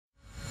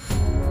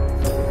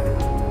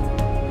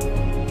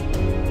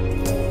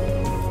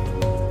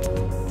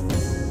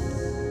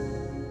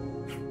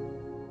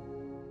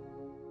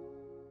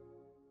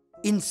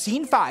In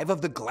scene 5 of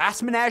the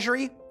Glass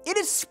Menagerie, it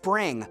is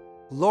spring.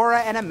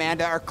 Laura and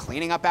Amanda are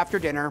cleaning up after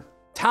dinner.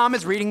 Tom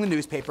is reading the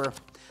newspaper.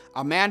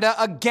 Amanda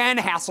again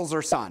hassles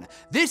her son,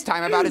 this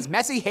time about his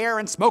messy hair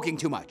and smoking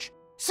too much.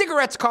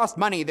 Cigarettes cost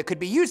money that could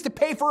be used to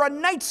pay for a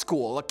night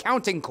school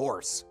accounting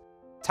course.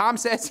 Tom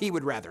says he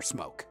would rather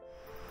smoke.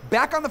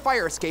 Back on the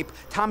fire escape,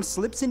 Tom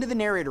slips into the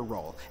narrator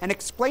role and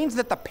explains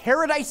that the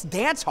Paradise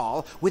Dance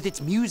Hall, with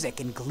its music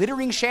and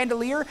glittering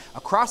chandelier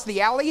across the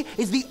alley,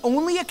 is the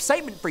only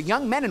excitement for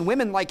young men and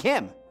women like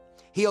him.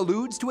 He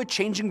alludes to a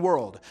changing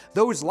world.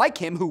 Those like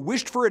him who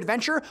wished for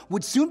adventure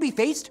would soon be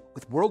faced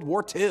with World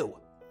War II.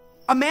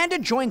 Amanda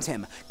joins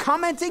him,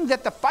 commenting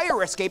that the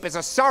fire escape is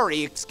a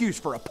sorry excuse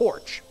for a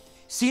porch,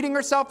 seating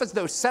herself as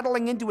though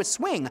settling into a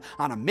swing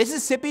on a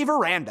Mississippi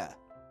veranda.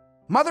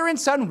 Mother and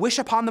son wish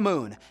upon the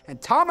moon,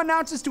 and Tom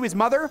announces to his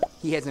mother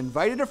he has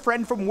invited a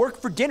friend from work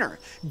for dinner,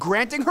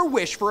 granting her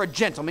wish for a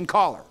gentleman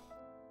caller.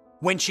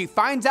 When she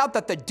finds out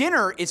that the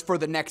dinner is for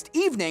the next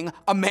evening,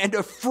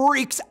 Amanda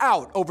freaks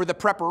out over the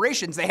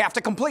preparations they have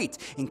to complete,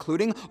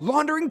 including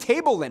laundering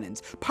table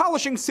linens,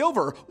 polishing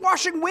silver,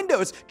 washing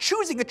windows,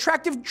 choosing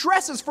attractive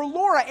dresses for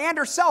Laura and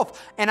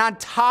herself, and on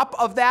top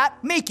of that,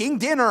 making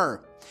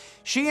dinner.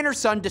 She and her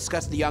son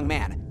discuss the young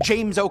man,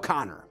 James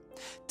O'Connor.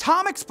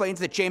 Tom explains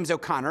that James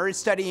O'Connor is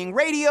studying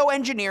radio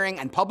engineering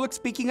and public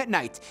speaking at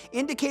night,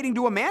 indicating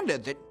to Amanda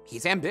that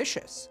he's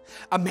ambitious.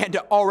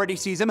 Amanda already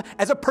sees him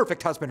as a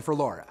perfect husband for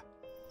Laura.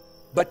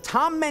 But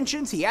Tom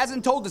mentions he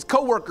hasn't told his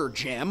coworker,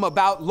 Jim,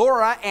 about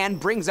Laura and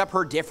brings up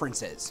her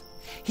differences.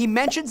 He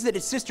mentions that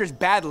his sister's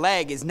bad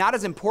leg is not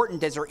as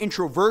important as her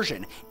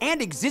introversion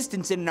and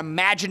existence in an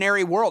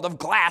imaginary world of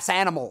glass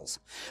animals.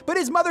 But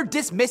his mother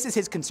dismisses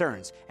his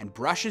concerns and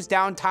brushes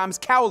down Tom's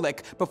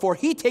cowlick before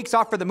he takes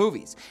off for the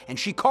movies, and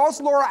she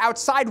calls Laura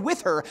outside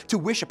with her to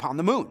wish upon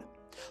the moon.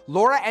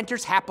 Laura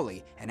enters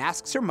happily and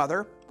asks her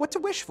mother what to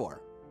wish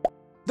for.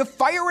 The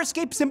fire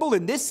escape symbol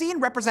in this scene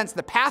represents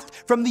the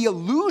path from the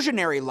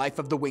illusionary life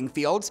of the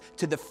Wingfields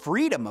to the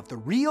freedom of the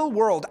real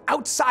world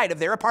outside of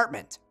their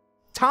apartment.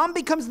 Tom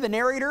becomes the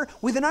narrator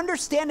with an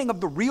understanding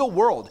of the real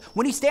world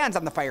when he stands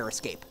on the fire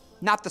escape,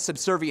 not the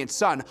subservient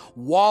son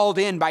walled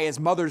in by his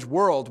mother's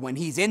world when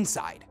he's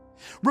inside.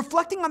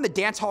 Reflecting on the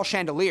dance hall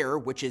chandelier,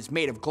 which is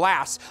made of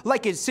glass,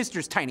 like his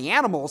sister's tiny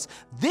animals,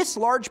 this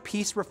large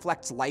piece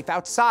reflects life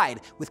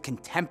outside, with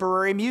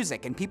contemporary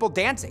music and people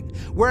dancing,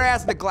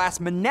 whereas the Glass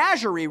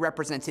Menagerie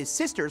represents his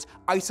sister's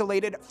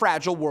isolated,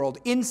 fragile world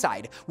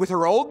inside, with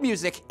her old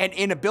music and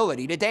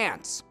inability to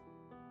dance.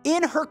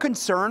 In her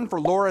concern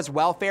for Laura's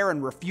welfare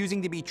and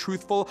refusing to be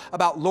truthful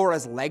about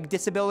Laura's leg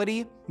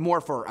disability, more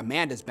for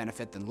Amanda's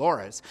benefit than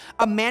Laura's,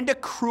 Amanda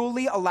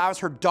cruelly allows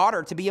her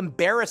daughter to be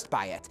embarrassed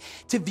by it,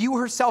 to view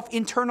herself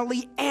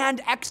internally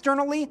and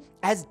externally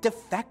as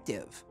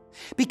defective.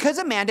 Because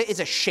Amanda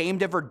is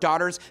ashamed of her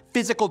daughter's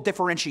physical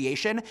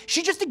differentiation,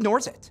 she just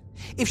ignores it.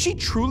 If she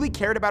truly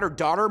cared about her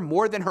daughter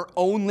more than her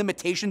own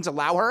limitations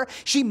allow her,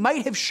 she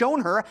might have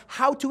shown her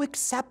how to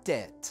accept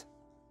it.